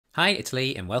Hi, it's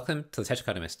Lee, and welcome to the Tech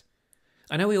Economist.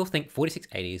 I know we all think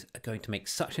 4680s are going to make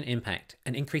such an impact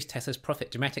and increase Tesla's profit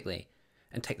dramatically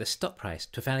and take the stock price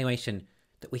to a valuation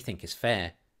that we think is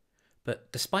fair.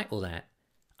 But despite all that,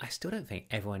 I still don't think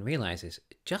everyone realizes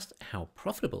just how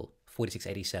profitable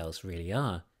 4680 cells really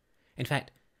are. In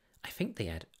fact, I think they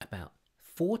add about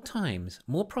 4 times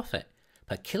more profit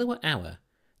per kilowatt hour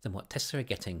than what Tesla are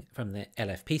getting from their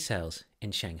LFP cells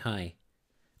in Shanghai.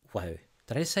 Whoa,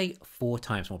 did I say 4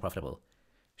 times more profitable?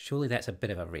 Surely that's a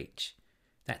bit of a reach.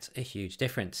 That's a huge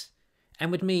difference,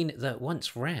 and would mean that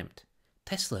once ramped,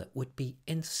 Tesla would be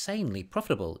insanely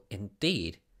profitable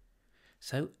indeed.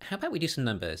 So how about we do some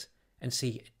numbers and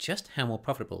see just how more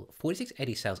profitable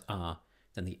 4680 cells are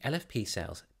than the LFP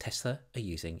cells Tesla are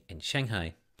using in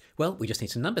Shanghai? Well, we just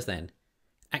need some numbers then.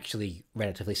 Actually,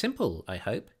 relatively simple, I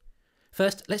hope.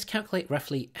 First, let's calculate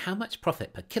roughly how much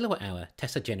profit per kilowatt hour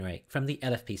Tesla generate from the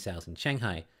LFP cells in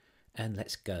Shanghai. And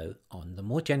let's go on the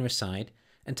more generous side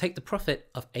and take the profit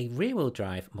of a rear-wheel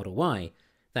drive Model Y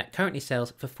that currently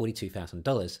sells for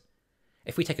 $42,000.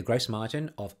 If we take a gross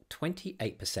margin of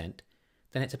 28%,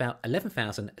 then it's about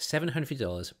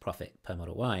 $11,750 profit per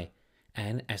Model Y.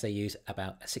 And as they use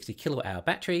about a 60 kilowatt hour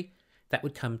battery, that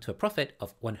would come to a profit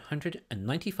of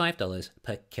 $195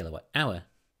 per kilowatt hour.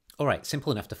 All right,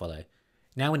 simple enough to follow.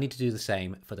 Now we need to do the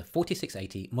same for the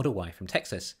 4680 Model Y from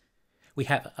Texas. We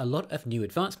have a lot of new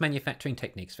advanced manufacturing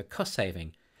techniques for cost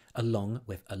saving, along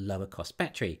with a lower cost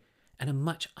battery and a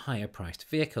much higher priced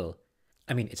vehicle.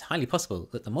 I mean, it's highly possible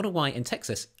that the Model Y in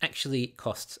Texas actually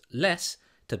costs less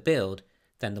to build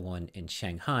than the one in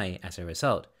Shanghai as a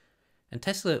result. And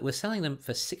Tesla was selling them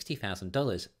for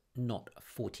 $60,000, not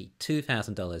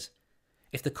 $42,000.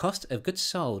 If the cost of goods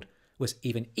sold was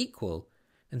even equal,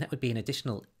 then that would be an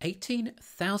additional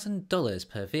 $18,000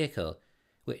 per vehicle,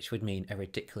 which would mean a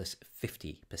ridiculous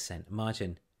 50%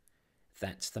 margin.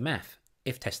 That's the math.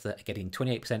 If Tesla are getting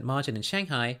 28% margin in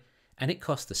Shanghai, and it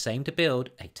costs the same to build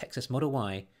a Texas Model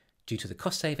Y due to the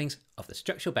cost savings of the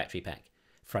structural battery pack,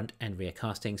 front and rear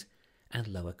castings, and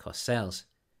lower cost cells.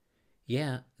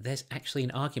 Yeah, there's actually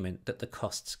an argument that the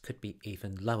costs could be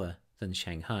even lower than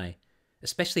Shanghai,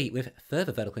 especially with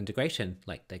further vertical integration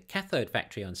like the cathode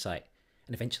factory on site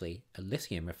and eventually a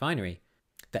lithium refinery.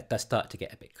 That does start to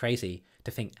get a bit crazy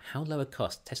to think how lower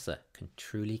cost Tesla can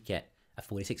truly get a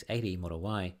 4680 Model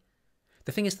Y.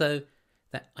 The thing is though,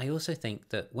 that I also think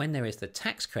that when there is the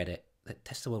tax credit, that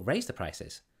Tesla will raise the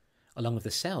prices, along with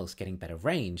the cells getting better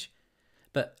range.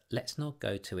 But let's not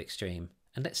go too extreme,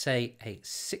 and let's say a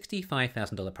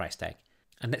 $65,000 price tag,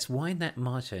 and let's wind that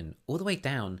margin all the way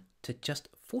down to just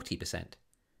 40%.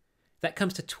 That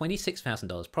comes to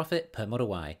 $26,000 profit per Model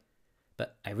Y.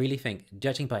 But I really think,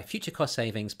 judging by future cost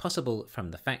savings possible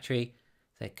from the factory,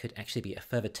 there could actually be a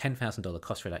further $10,000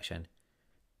 cost reduction.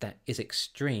 That is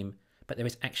extreme, but there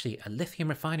is actually a lithium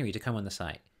refinery to come on the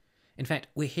site. In fact,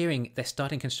 we're hearing they're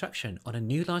starting construction on a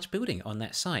new large building on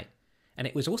that site, and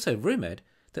it was also rumoured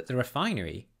that the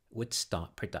refinery would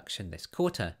start production this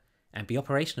quarter and be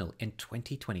operational in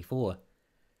 2024.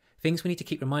 Things we need to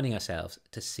keep reminding ourselves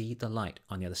to see the light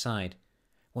on the other side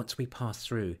once we pass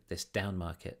through this down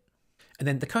market. And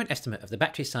then the current estimate of the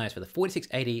battery size for the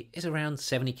 4680 is around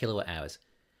 70 kilowatt hours,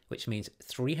 which means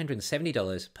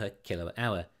 $370 per kilowatt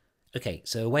hour. Okay,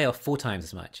 so way off 4 times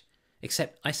as much.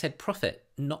 Except I said profit,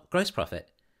 not gross profit.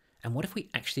 And what if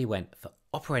we actually went for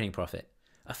operating profit?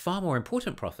 A far more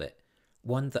important profit,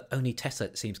 one that only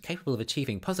Tesla seems capable of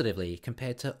achieving positively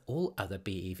compared to all other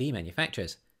BEV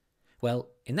manufacturers. Well,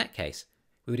 in that case,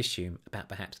 we would assume about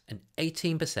perhaps an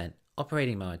 18%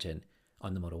 operating margin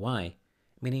on the Model Y,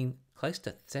 meaning close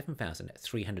to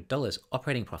 $7,300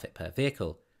 operating profit per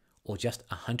vehicle, or just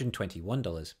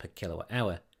 $121 per kilowatt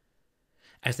hour.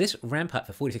 As this ramp up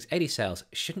for 4680 cells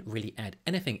shouldn't really add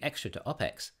anything extra to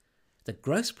OPEX, the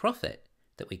gross profit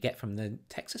that we get from the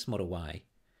Texas Model Y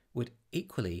would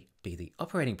equally be the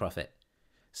operating profit.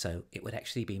 So it would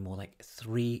actually be more like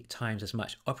 3 times as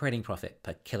much operating profit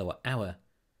per kilowatt hour.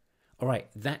 Alright,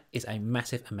 that is a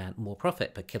massive amount more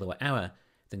profit per kilowatt hour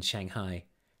than Shanghai,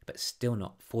 but still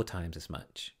not 4 times as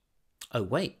much. Oh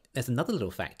wait, there's another little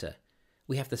factor.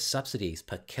 We have the subsidies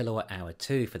per kilowatt hour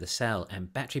too for the cell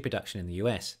and battery production in the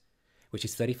US, which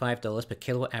is $35 per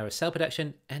kilowatt hour of cell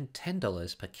production and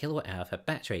 $10 per kilowatt hour for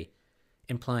battery,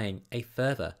 implying a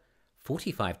further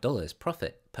 $45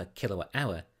 profit per kilowatt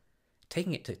hour,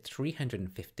 taking it to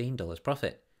 $315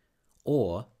 profit,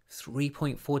 or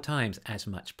 3.4 times as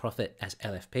much profit as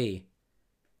LFP.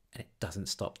 And it doesn't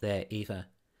stop there either,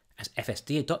 as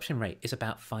FSD adoption rate is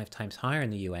about 5 times higher in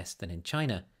the US than in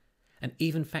China, and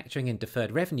even factoring in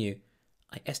deferred revenue,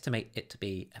 I estimate it to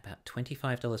be about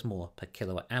 $25 more per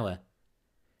kilowatt hour.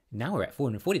 Now we're at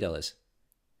 $440.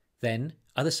 Then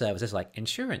other services like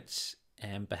insurance,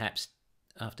 and perhaps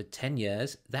after 10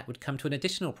 years, that would come to an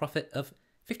additional profit of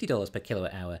 $50 per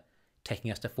kilowatt hour,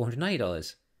 taking us to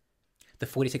 $490. The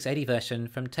 4680 version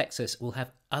from Texas will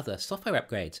have other software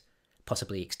upgrades,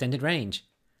 possibly extended range,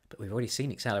 but we've already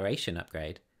seen acceleration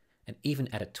upgrade, and even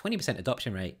at a 20%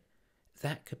 adoption rate,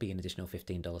 that could be an additional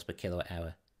 $15 per kilowatt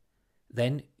hour.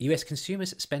 Then US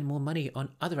consumers spend more money on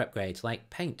other upgrades like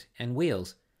paint and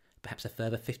wheels, perhaps a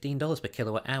further $15 per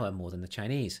kilowatt hour more than the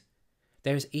Chinese.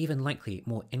 There is even likely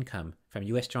more income from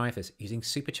US drivers using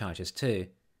superchargers too.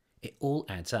 It all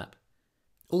adds up.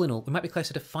 All in all, we might be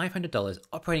closer to $500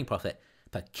 operating profit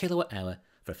per kilowatt hour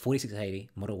for a 4680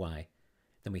 Model Y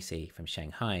than we see from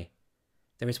Shanghai.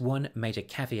 There is one major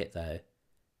caveat though.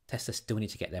 Tesla still need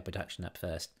to get their production up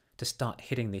first to start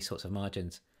hitting these sorts of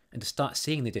margins and to start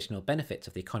seeing the additional benefits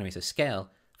of the economies of scale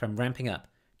from ramping up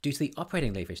due to the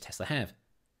operating leverage Tesla have.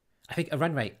 I think a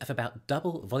run rate of about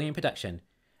double volume production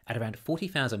at around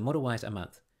 40,000 Model Ys a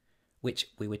month, which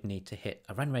we would need to hit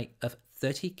a run rate of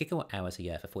 30 gigawatt hours a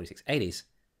year for 4680s,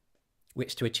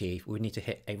 which to achieve we would need to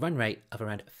hit a run rate of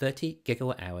around 30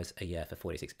 gigawatt hours a year for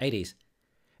 4680s.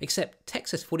 Except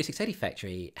Texas 4680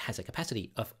 factory has a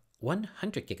capacity of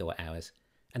 100 gigawatt hours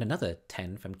and another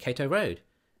 10 from Cato Road,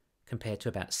 compared to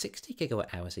about 60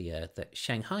 gigawatt hours a year that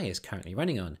Shanghai is currently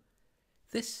running on.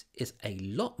 This is a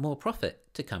lot more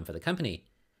profit to come for the company.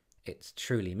 It's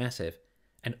truly massive,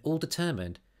 and all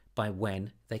determined by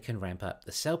when they can ramp up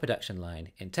the cell production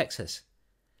line in Texas.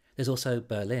 There's also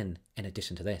Berlin in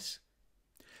addition to this.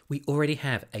 We already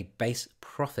have a base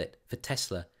profit for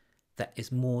Tesla that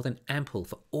is more than ample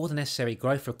for all the necessary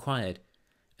growth required,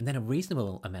 and then a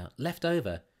reasonable amount left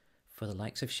over for the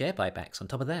likes of share buybacks on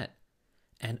top of that.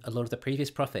 And a lot of the previous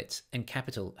profits and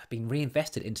capital have been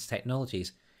reinvested into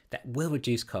technologies that will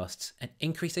reduce costs and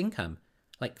increase income,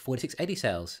 like 4680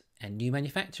 cells and new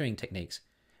manufacturing techniques,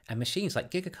 and machines like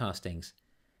gigacastings,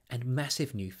 and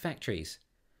massive new factories.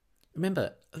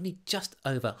 Remember, only just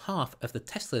over half of the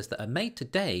Teslas that are made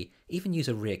today even use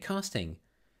a rear casting,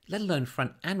 let alone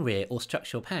front and rear or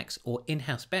structural packs or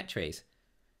in-house batteries.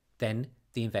 Then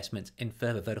the investments in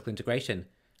further vertical integration,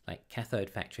 like cathode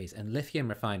factories and lithium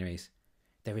refineries.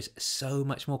 There is so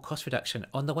much more cost reduction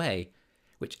on the way,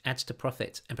 which adds to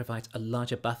profits and provides a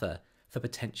larger buffer for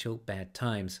potential bad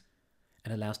times,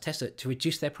 and allows Tesla to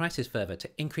reduce their prices further to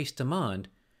increase demand,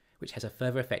 which has a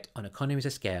further effect on economies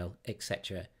of scale,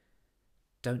 etc.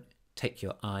 Don't take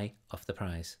your eye off the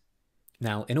prize.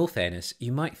 Now, in all fairness,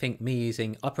 you might think me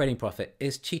using operating profit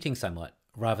is cheating somewhat,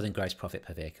 rather than gross profit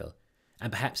per vehicle.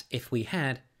 And perhaps if we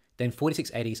had, then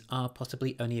 4680s are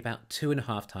possibly only about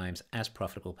 2.5 times as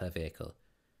profitable per vehicle,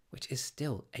 which is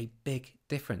still a big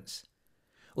difference.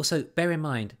 Also, bear in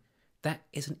mind, that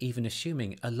isn't even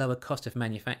assuming a lower cost of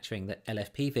manufacturing than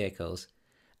LFP vehicles,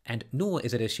 and nor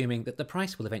is it assuming that the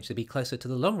price will eventually be closer to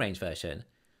the long-range version,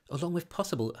 along with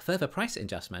possible further price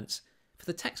adjustments for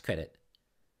the tax credit.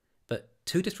 But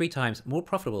 2 to 3 times more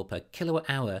profitable per kilowatt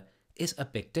hour is a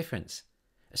big difference,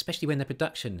 especially when the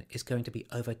production is going to be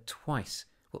over twice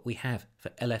what we have for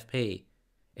LFP,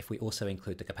 if we also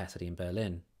include the capacity in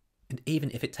Berlin. And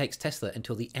even if it takes Tesla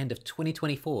until the end of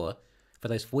 2024 for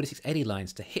those 4680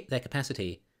 lines to hit their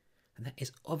capacity, then that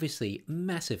is obviously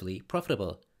massively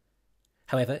profitable.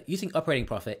 However, using operating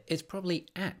profit is probably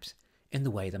apt in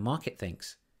the way the market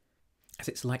thinks, as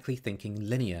it's likely thinking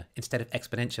linear instead of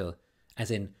exponential, as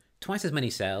in twice as many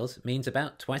sales means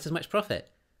about twice as much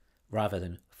profit, rather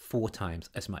than 4 times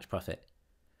as much profit.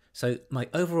 So my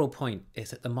overall point is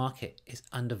that the market is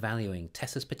undervaluing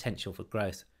Tesla's potential for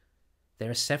growth. There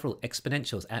are several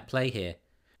exponentials at play here,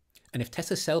 and if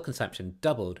Tesla's cell consumption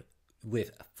doubled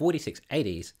with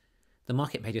 4680s, the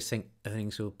market may just think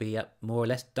earnings will be up more or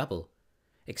less double,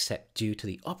 except due to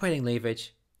the operating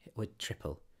leverage, it would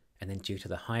triple, and then due to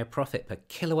the higher profit per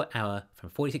kilowatt hour from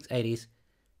 4680s,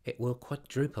 it will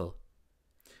quadruple.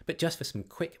 But just for some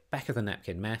quick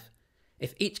back-of-the-napkin math,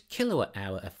 if each kilowatt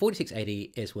hour of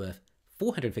 4680 is worth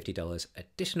 $450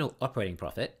 additional operating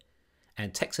profit,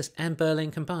 and Texas and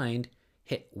Berlin combined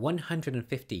hit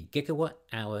 150 gigawatt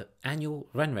hour annual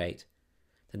run rate,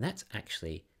 then that's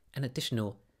actually an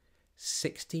additional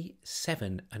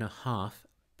 $67.5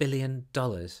 billion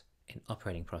in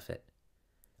operating profit.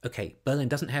 Okay, Berlin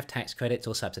doesn't have tax credits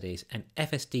or subsidies, and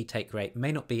FSD take rate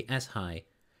may not be as high,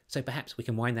 so perhaps we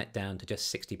can wind that down to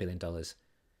just $60 billion.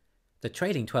 The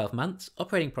trailing 12 months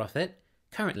operating profit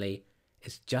currently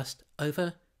is just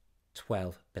over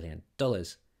 $12 billion,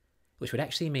 which would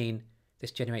actually mean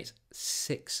this generates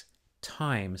 6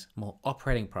 times more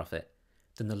operating profit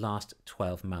than the last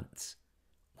 12 months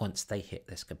once they hit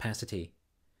this capacity.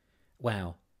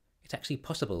 Wow, it's actually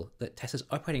possible that Tesla's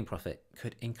operating profit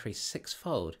could increase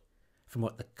sixfold from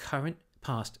what the current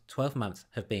past 12 months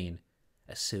have been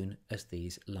as soon as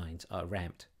these lines are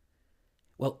ramped.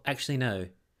 Well, actually no,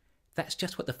 that's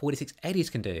just what the 4680s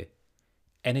can do.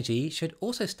 Energy should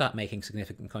also start making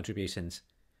significant contributions.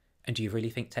 And do you really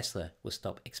think Tesla will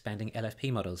stop expanding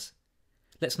LFP models?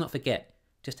 Let's not forget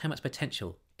just how much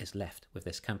potential is left with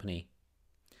this company.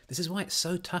 This is why it's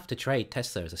so tough to trade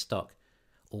Tesla as a stock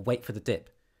or wait for the dip.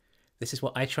 This is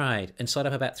what I tried and sold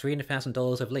up about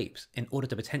 $300,000 of leaps in order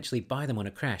to potentially buy them on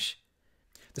a crash.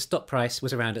 The stock price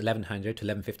was around $1,100 to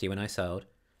 $1,150 when I sold,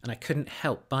 and I couldn't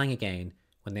help buying again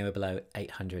when they were below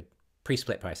 $800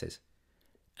 pre-split prices.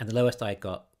 And the lowest I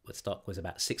got with stock was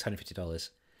about $650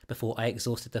 before I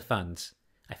exhausted the funds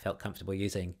I felt comfortable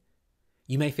using.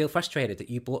 You may feel frustrated that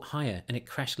you bought higher and it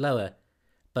crashed lower,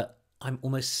 but I'm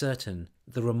almost certain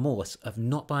the remorse of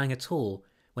not buying at all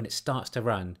when it starts to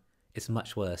run is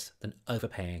much worse than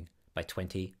overpaying by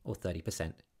 20 or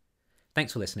 30%.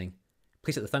 Thanks for listening.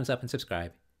 Please hit the thumbs up and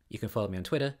subscribe. You can follow me on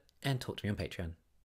Twitter and talk to me on Patreon.